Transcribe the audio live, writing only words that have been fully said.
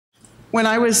When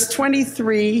I was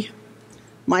 23,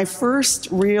 my first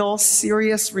real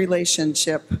serious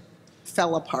relationship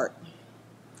fell apart.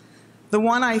 The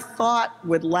one I thought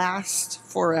would last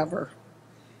forever.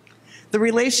 The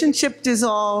relationship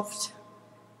dissolved,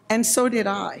 and so did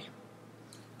I.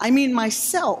 I mean,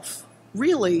 myself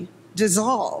really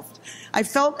dissolved. I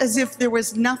felt as if there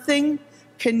was nothing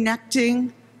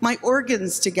connecting my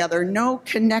organs together, no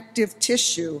connective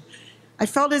tissue. I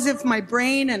felt as if my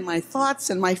brain and my thoughts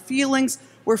and my feelings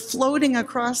were floating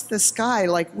across the sky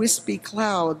like wispy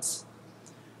clouds.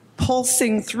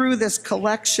 Pulsing through this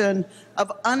collection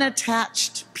of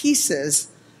unattached pieces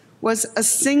was a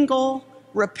single,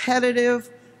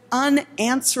 repetitive,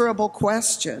 unanswerable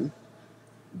question.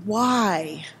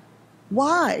 Why?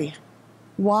 Why?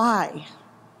 Why?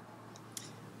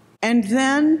 And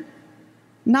then,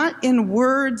 not in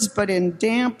words, but in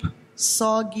damp,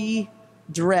 soggy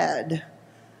dread,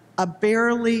 a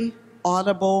barely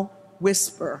audible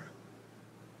whisper,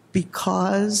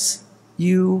 because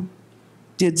you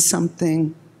did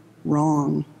something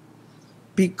wrong,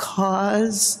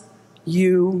 because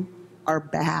you are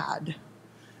bad,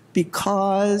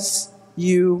 because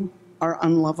you are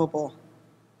unlovable.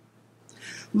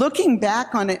 Looking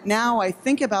back on it now, I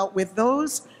think about with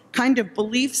those kind of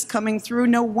beliefs coming through,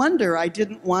 no wonder I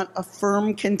didn't want a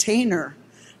firm container.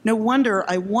 No wonder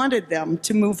I wanted them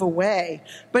to move away.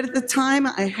 But at the time,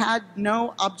 I had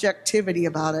no objectivity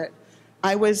about it.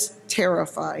 I was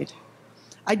terrified.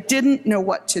 I didn't know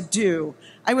what to do.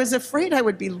 I was afraid I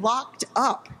would be locked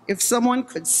up if someone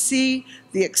could see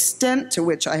the extent to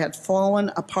which I had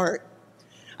fallen apart.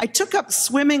 I took up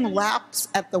swimming laps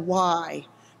at the Y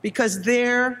because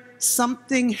there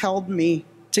something held me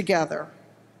together.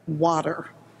 Water.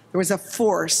 There was a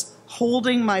force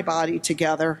holding my body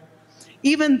together.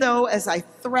 Even though as I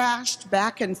thrashed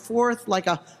back and forth like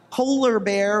a polar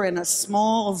bear in a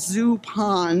small zoo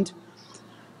pond,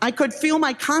 I could feel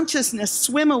my consciousness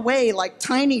swim away like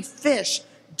tiny fish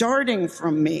darting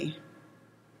from me.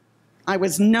 I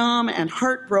was numb and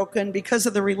heartbroken because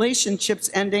of the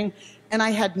relationships ending, and I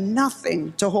had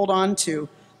nothing to hold on to.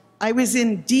 I was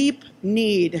in deep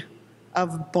need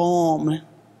of balm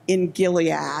in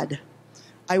Gilead.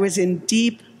 I was in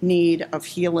deep need of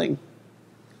healing.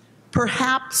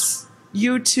 Perhaps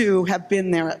you too have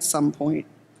been there at some point.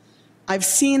 I've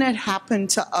seen it happen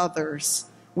to others.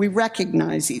 We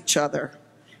recognize each other.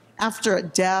 After a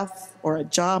death or a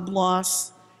job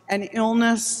loss, an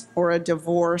illness or a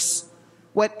divorce,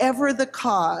 whatever the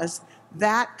cause,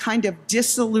 that kind of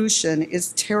dissolution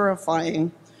is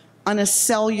terrifying on a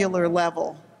cellular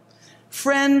level.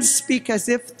 Friends speak as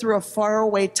if through a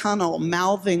faraway tunnel,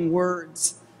 mouthing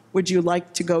words. Would you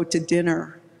like to go to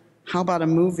dinner? How about a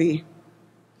movie?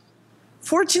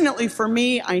 Fortunately for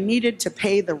me, I needed to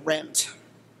pay the rent.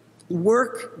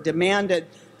 Work demanded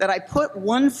that I put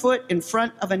one foot in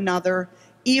front of another,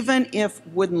 even if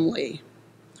woodenly.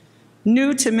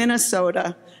 New to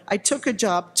Minnesota, I took a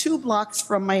job 2 blocks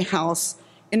from my house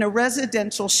in a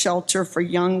residential shelter for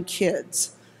young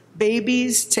kids,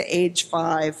 babies to age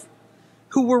 5,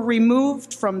 who were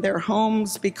removed from their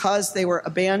homes because they were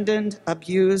abandoned,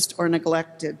 abused, or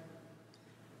neglected.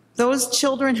 Those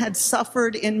children had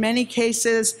suffered in many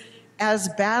cases as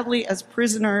badly as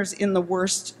prisoners in the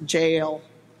worst jail.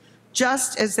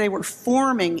 Just as they were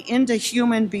forming into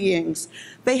human beings,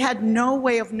 they had no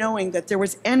way of knowing that there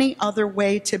was any other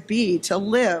way to be, to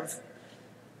live.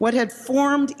 What had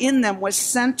formed in them was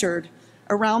centered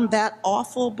around that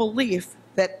awful belief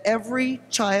that every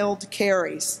child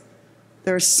carries.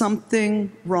 There's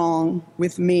something wrong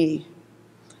with me.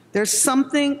 There's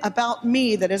something about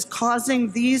me that is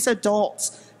causing these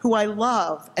adults who I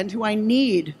love and who I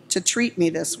need to treat me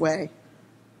this way.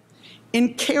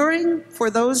 In caring for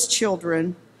those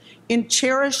children, in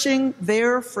cherishing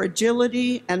their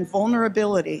fragility and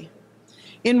vulnerability,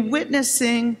 in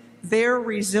witnessing their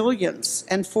resilience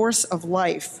and force of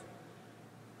life,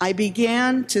 I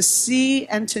began to see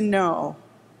and to know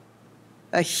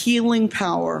a healing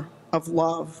power of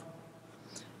love.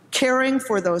 Caring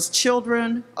for those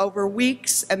children over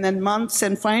weeks and then months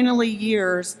and finally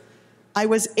years, I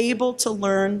was able to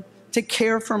learn to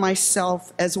care for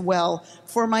myself as well,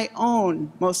 for my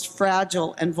own most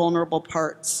fragile and vulnerable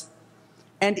parts.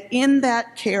 And in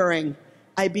that caring,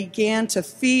 I began to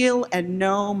feel and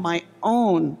know my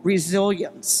own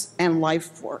resilience and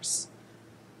life force.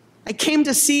 I came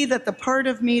to see that the part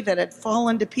of me that had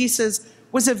fallen to pieces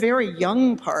was a very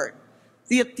young part.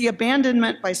 The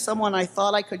abandonment by someone I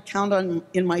thought I could count on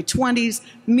in my 20s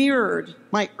mirrored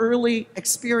my early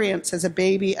experience as a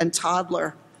baby and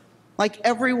toddler. Like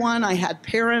everyone, I had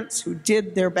parents who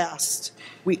did their best.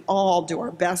 We all do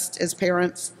our best as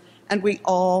parents. and we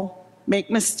all make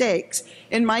mistakes.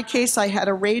 In my case, I had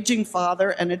a raging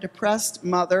father and a depressed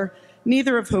mother,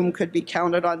 neither of whom could be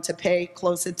counted on to pay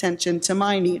close attention to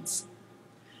my needs.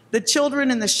 The children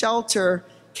in the shelter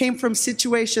came from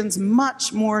situations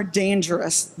much more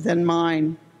dangerous than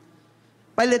mine.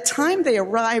 By the time they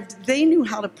arrived, they knew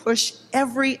how to push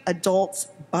every adult's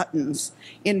buttons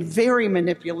in very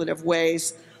manipulative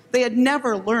ways. They had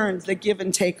never learned the give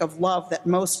and take of love that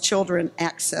most children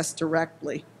access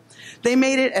directly. They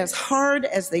made it as hard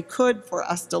as they could for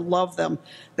us to love them.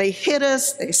 They hit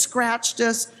us, they scratched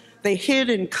us, they hid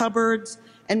in cupboards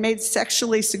and made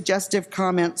sexually suggestive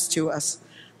comments to us.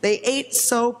 They ate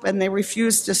soap and they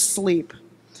refused to sleep.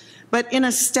 But in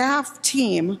a staff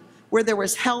team where there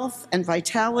was health and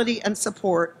vitality and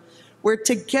support, where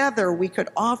together we could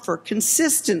offer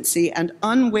consistency and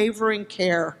unwavering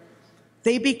care,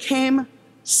 they became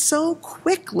so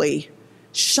quickly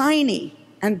shiny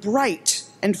and bright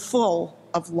and full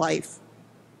of life.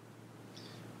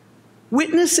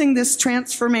 Witnessing this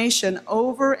transformation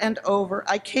over and over,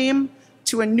 I came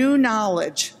to a new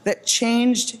knowledge that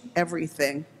changed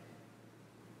everything.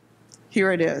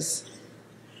 Here it is.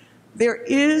 There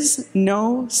is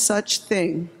no such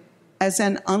thing as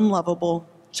an unlovable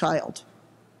child.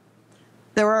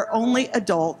 There are only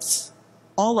adults,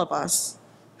 all of us,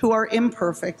 who are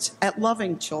imperfect at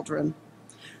loving children.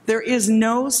 There is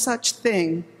no such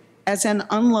thing as an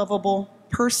unlovable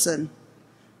person.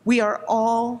 We are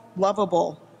all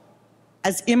lovable,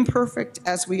 as imperfect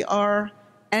as we are,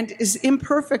 and as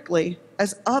imperfectly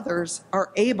as others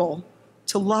are able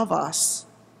to love us.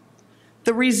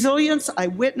 The resilience I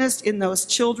witnessed in those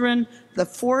children, the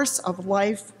force of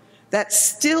life that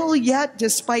still yet,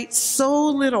 despite so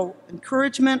little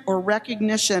encouragement or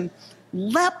recognition,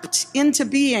 leapt into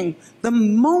being the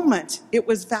moment it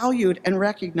was valued and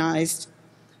recognized,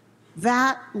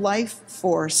 that life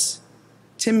force,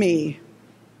 to me,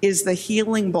 is the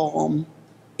healing balm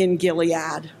in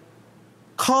Gilead.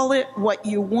 Call it what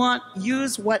you want,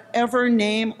 use whatever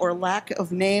name or lack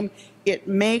of name, it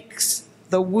makes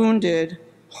the wounded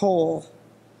whole.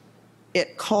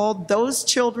 It called those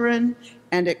children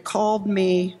and it called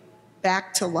me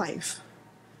back to life.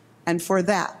 And for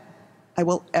that, I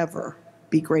will ever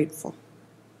be grateful.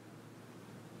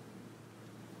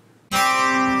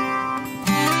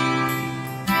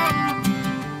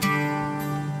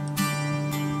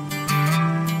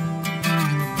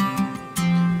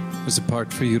 There's a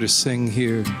part for you to sing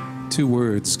here. 2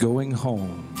 words, going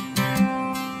home.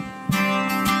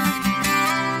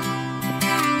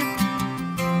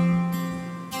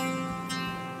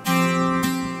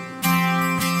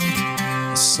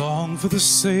 A song for the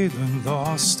sailor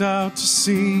lost out to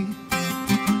sea.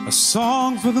 A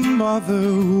song for the mother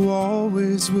who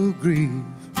always will grieve.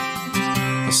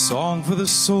 A song for the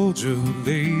soldier who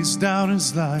lays down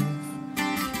his life.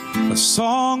 A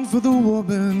song for the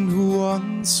woman who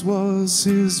once was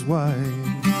his wife.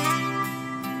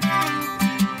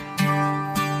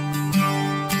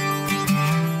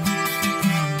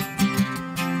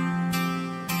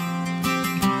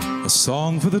 A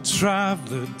song for the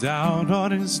traveler down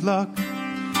on his luck.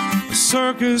 A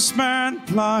circus man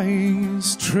plying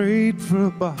his trade for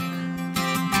a buck.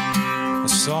 A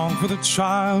song for the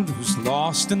child who's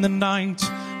lost in the night.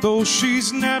 Though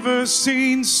she's never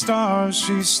seen stars,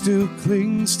 she still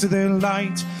clings to their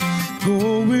light.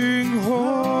 Going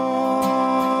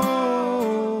home,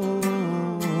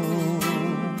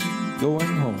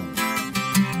 going home,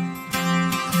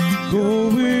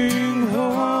 going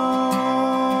home.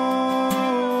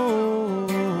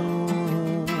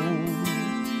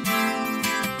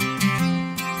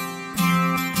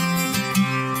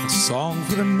 A song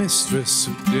for the mistress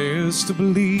who dares to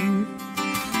believe,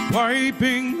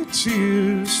 wiping the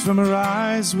tears from her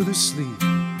eyes with her sleeve.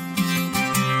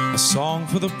 A song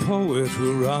for the poet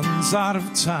who runs out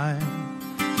of time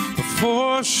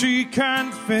before she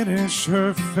can finish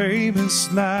her famous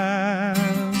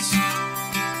lines.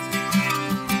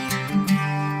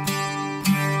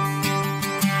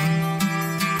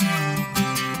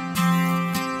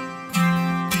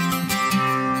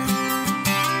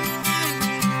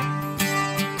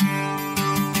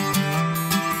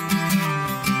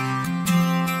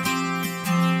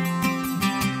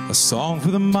 A song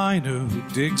for the miner who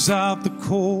digs out the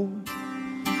coal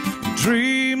and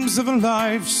dreams of a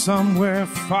life somewhere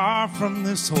far from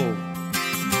this hole.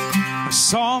 A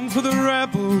song for the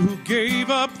rebel who gave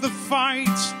up the fight,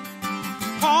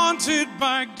 haunted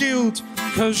by guilt,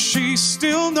 'cause she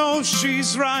still knows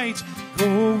she's right.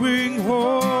 Going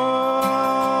home.